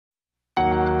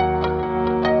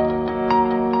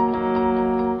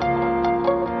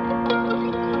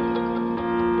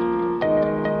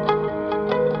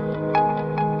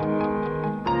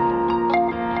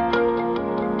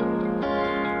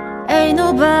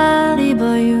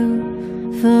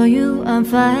you I'm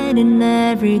fighting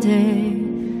every day,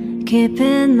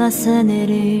 keeping my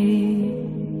sanity.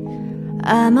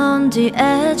 I'm on the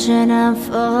edge and I'm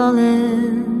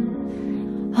falling.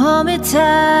 Hold me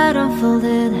tight,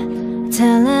 unfolded.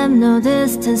 Tell him no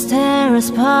distance tear us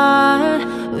apart.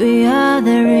 We are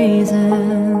the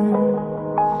reason.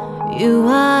 You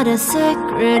are the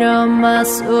secret of my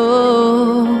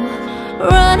soul.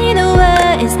 Running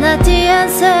away is not the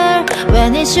answer.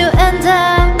 When it's you and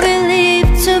I, we live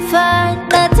to fight.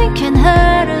 Nothing can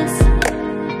hurt us.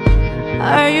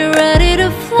 Are you ready to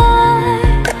fly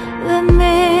with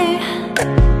me?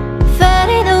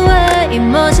 Fading away,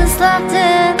 emotions locked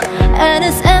in, and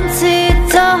it's empty.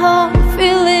 The whole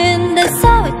feeling, that's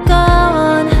how it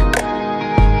goes.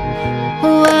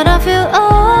 When I feel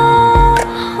all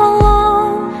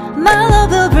alone, my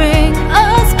love will bring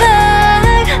us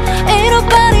back. Ain't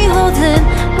nobody holding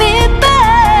me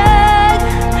back.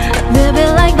 We'll be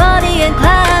like Bonnie and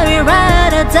Clyde, we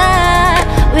ride or die.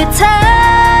 We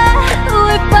tie,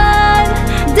 we fight.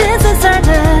 This is our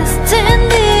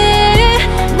destiny.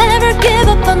 Never give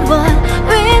up on what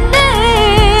we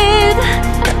need.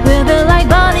 We'll be like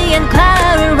Bonnie and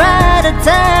Clyde, we ride or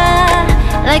die.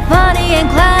 Like Bonnie and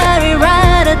Clyde, we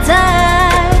ride or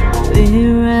die. We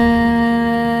ride.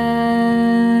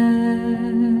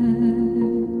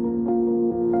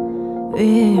 We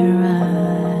ride.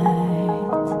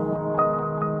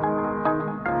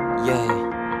 Yeah.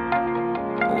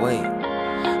 Wait.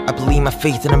 I believe my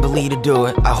faith and I believe to do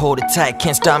it. I hold it tight,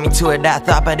 can't stop me to it. I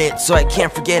thought about it, so I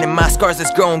can't forget it. My scars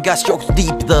has grown, got strokes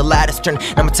deep. The lattice turned,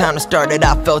 now my time to start it.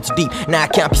 I fell too deep, now I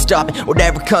can't be stopping.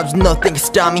 Whatever comes, nothing can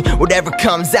stop me. Whatever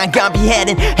comes, I gotta be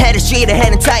heading straight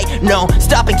ahead and tight. No,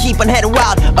 stop and keep on heading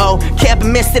wild. Oh, can't be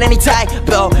missed at any type.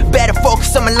 Though, better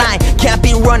focus on my line. Can't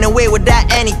be running away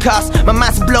without any cost. My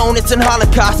mind's blown, it's an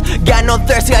holocaust. Got no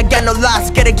thirst, I got no loss.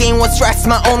 Gotta gain what's right, it's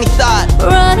my only thought.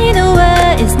 Running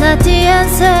away is not the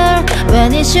answer.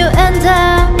 When it's you and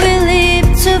I, we live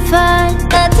to fight.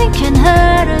 Nothing can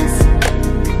hurt us.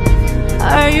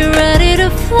 Are you ready to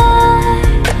fly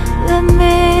with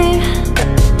me?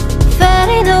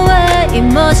 Fading away,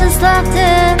 emotions locked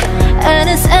in, and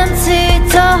it's empty.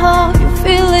 The whole you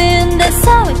feeling, that's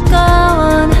how it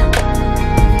goes.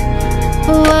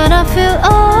 When I feel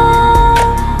all